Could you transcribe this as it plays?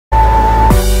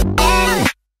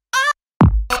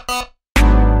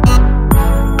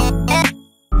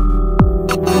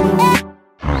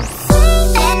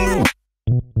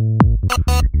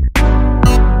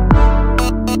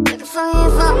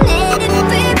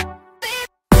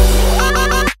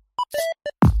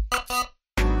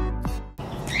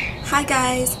Hi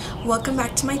guys, welcome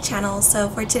back to my channel. So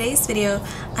for today's video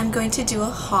I'm going to do a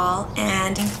haul,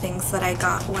 and things that I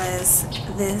got was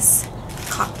these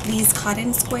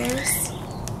cotton squares.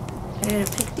 I had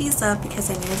to pick these up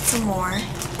because I needed some more.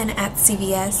 And at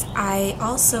CVS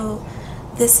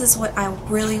this is what I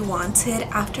really wanted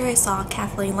after I saw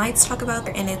Kathleen Lights talk about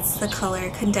it, and it's the color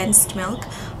Condensed Milk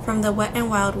from the Wet n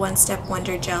Wild One Step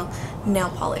Wonder Gel nail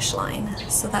polish line.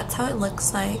 So that's how it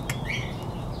looks like.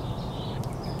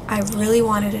 I really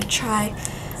wanted to try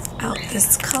out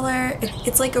this color.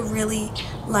 It's like a really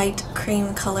light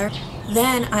cream color.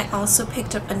 Then I also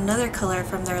picked up another color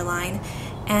from their line,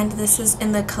 and this is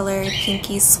in the color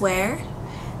Pinky Swear,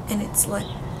 and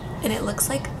it looks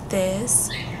like this,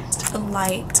 a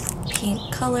light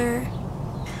pink color.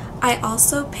 I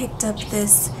also picked up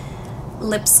this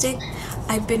lipstick.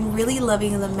 I've been really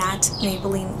loving the matte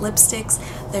Maybelline lipsticks.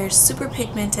 They're super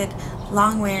pigmented,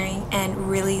 long wearing, and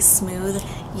really smooth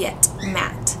yet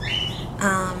matte.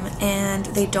 And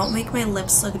they don't make my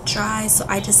lips look dry, so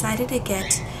I decided to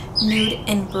get Nude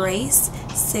Embrace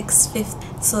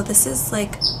 650. So this is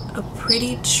like a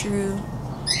pretty true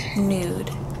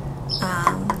nude.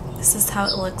 This is how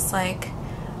it looks like.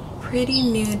 Pretty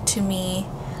nude to me.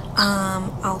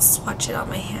 I'll swatch it on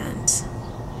my hand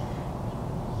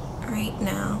right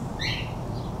now.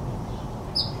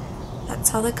 That's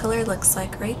how the color looks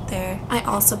like right there. I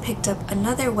also picked up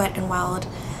another Wet n Wild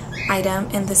item,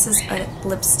 and this is a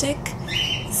lipstick.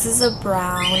 This is a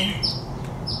brown,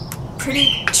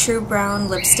 pretty true brown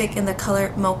lipstick in the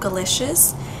color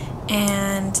Mochalicious.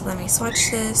 And let me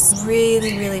swatch this.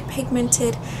 Really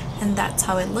pigmented, and that's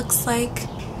how it looks like.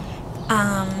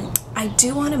 I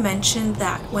do want to mention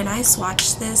that when I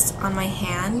swatched this on my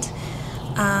hand,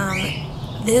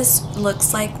 this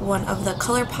looks like one of the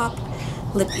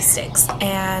Colourpop lippy sticks,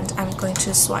 and I'm going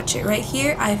to swatch it right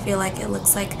here. I feel like it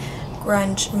looks like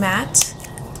Grunge Matte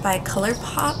by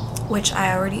Colourpop, which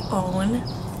I already own.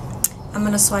 I'm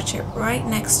going to swatch it right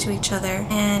next to each other,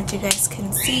 and you guys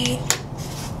can see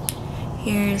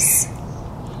here's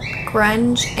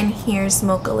Grunge and here's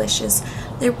Mochalicious.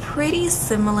 They're pretty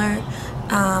similar.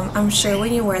 I'm sure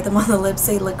when you wear them on the lips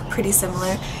they look pretty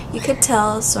similar. You could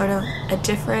tell sort of a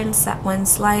difference, that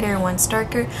one's lighter and one's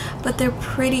darker, but they're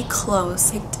pretty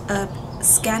close. I picked up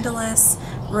Scandalous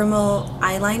Rimmel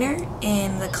eyeliner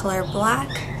in the color Black,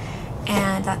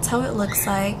 and that's how it looks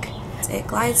like. It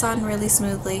glides on really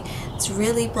smoothly. It's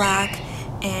really black,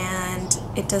 and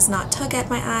it does not tug at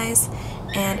my eyes,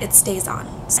 and it stays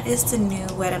on. So that is the new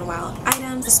Wet n Wild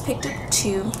items. Just picked up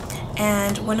two,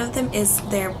 and one of them is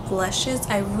their blushes.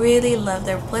 I really love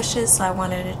their blushes, so I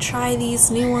wanted to try these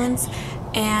new ones,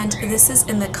 and this is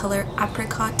in the color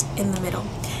Apricot in the middle.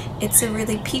 It's a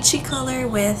really peachy color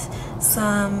with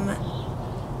some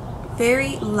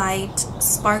very light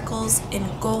sparkles in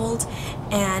gold,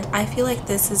 and I feel like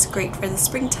this is great for the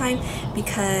springtime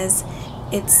because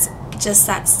it's just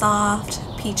that soft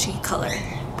peachy color.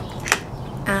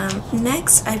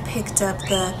 Next I picked up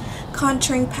the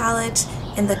contouring palette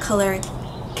in the color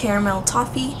Caramel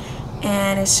Toffee,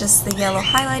 and it's just the yellow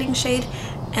highlighting shade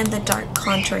and the dark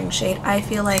contouring shade. I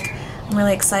feel like I'm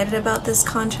really excited about this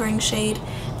contouring shade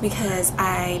because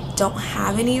I don't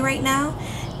have any right now,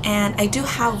 and I do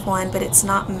have one but it's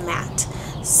not matte,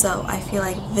 so I feel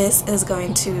like this is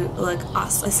going to look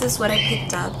awesome. This is what I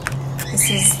picked up. This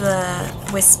is the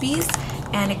Wispies,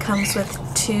 and it comes with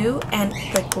two, and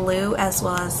the glue as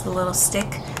well as the little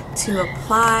stick to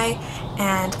apply,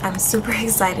 and I'm super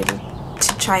excited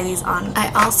to try these on.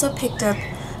 I also picked up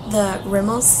the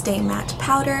Rimmel Stay Matte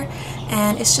powder,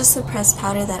 and it's just a pressed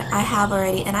powder that I have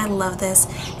already, and I love this.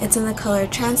 It's in the color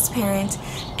Transparent,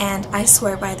 and I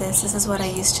swear by this. This is what I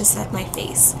use to set my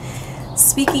face.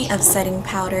 Speaking of setting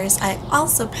powders, I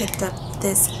also picked up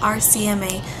this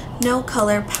RCMA No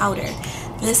Color powder.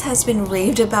 This has been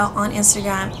raved about on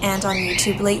Instagram and on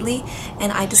YouTube lately,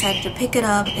 and I decided to pick it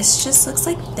up. It just looks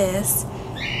like this,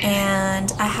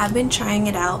 and I have been trying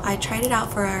it out. I tried it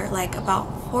out for like about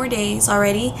 4 days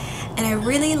already, and I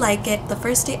really like it. The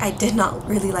first day I did not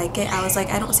really like it. I was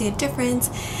like, I don't see a difference.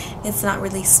 It's not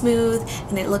really smooth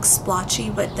and it looks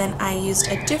splotchy, but then I used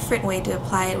a different way to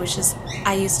apply it, which is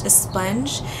I used a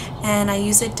sponge, and I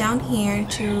use it down here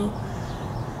to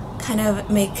kind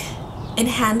of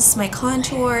enhance my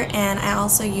contour, and I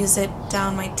also use it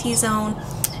down my T-zone,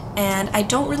 and I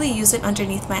don't really use it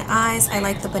underneath my eyes. I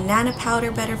like the banana powder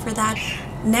better for that.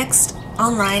 Next,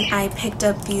 online I picked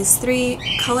up these three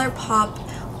Colourpop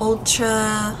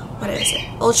Ultra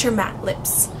Matte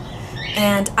lips,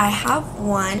 and I have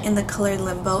one in the color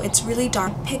Limbo. It's really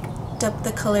dark. I picked up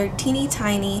the color Teeny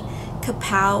Tiny,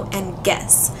 Kapow, and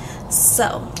Guess.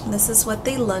 So this is what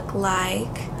they look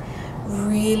like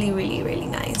really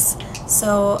nice.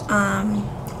 So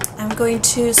I'm going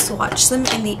to swatch them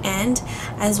in the end,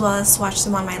 as well as swatch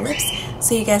them on my lips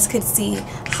so you guys could see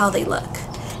how they look.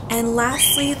 And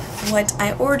lastly, what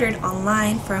I ordered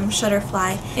online from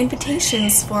Shutterfly,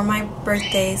 invitations for my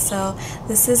birthday. So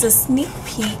this is a sneak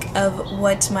peek of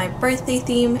what my birthday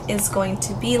theme is going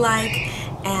to be like,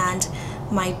 and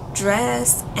my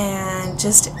dress, and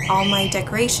just all my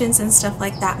decorations and stuff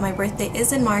like that. My birthday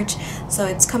is in March, so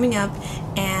it's coming up,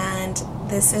 and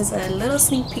this is a little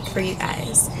sneak peek for you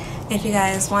guys. If you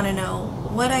guys want to know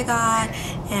what I got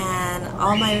and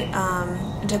all my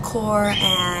decor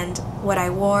and what I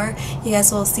wore, you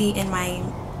guys will see in my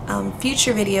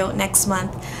future video next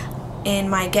month in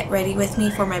my get ready with me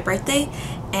for my birthday,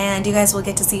 and you guys will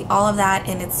get to see all of that,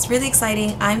 and it's really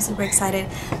exciting. I'm super excited,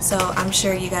 so I'm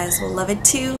sure you guys will love it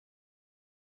too.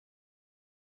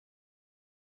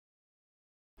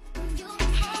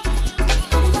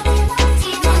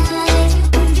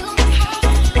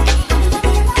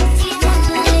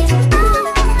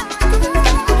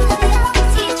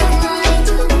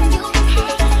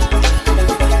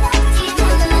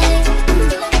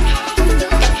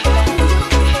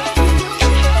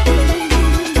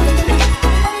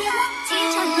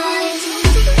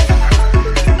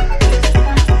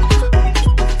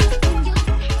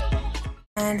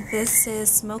 And this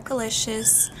is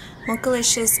Mochalicious.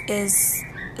 Mochalicious is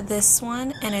this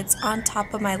one, and it's on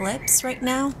top of my lips right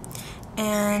now.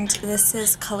 And this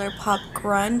is Colourpop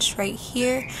Grunge right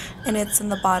here, and it's in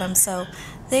the bottom. So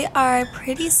they are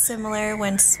pretty similar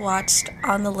when swatched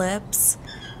on the lips,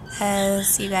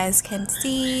 as you guys can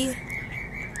see.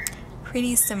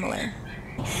 Pretty similar.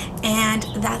 And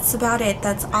that's about it.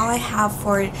 That's all I have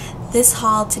for this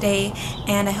haul today,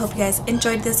 and I hope you guys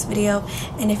enjoyed this video.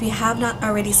 And if you have not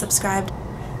already subscribed,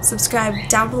 subscribe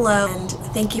down below. And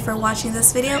thank you for watching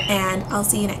this video, and I'll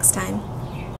see you next time.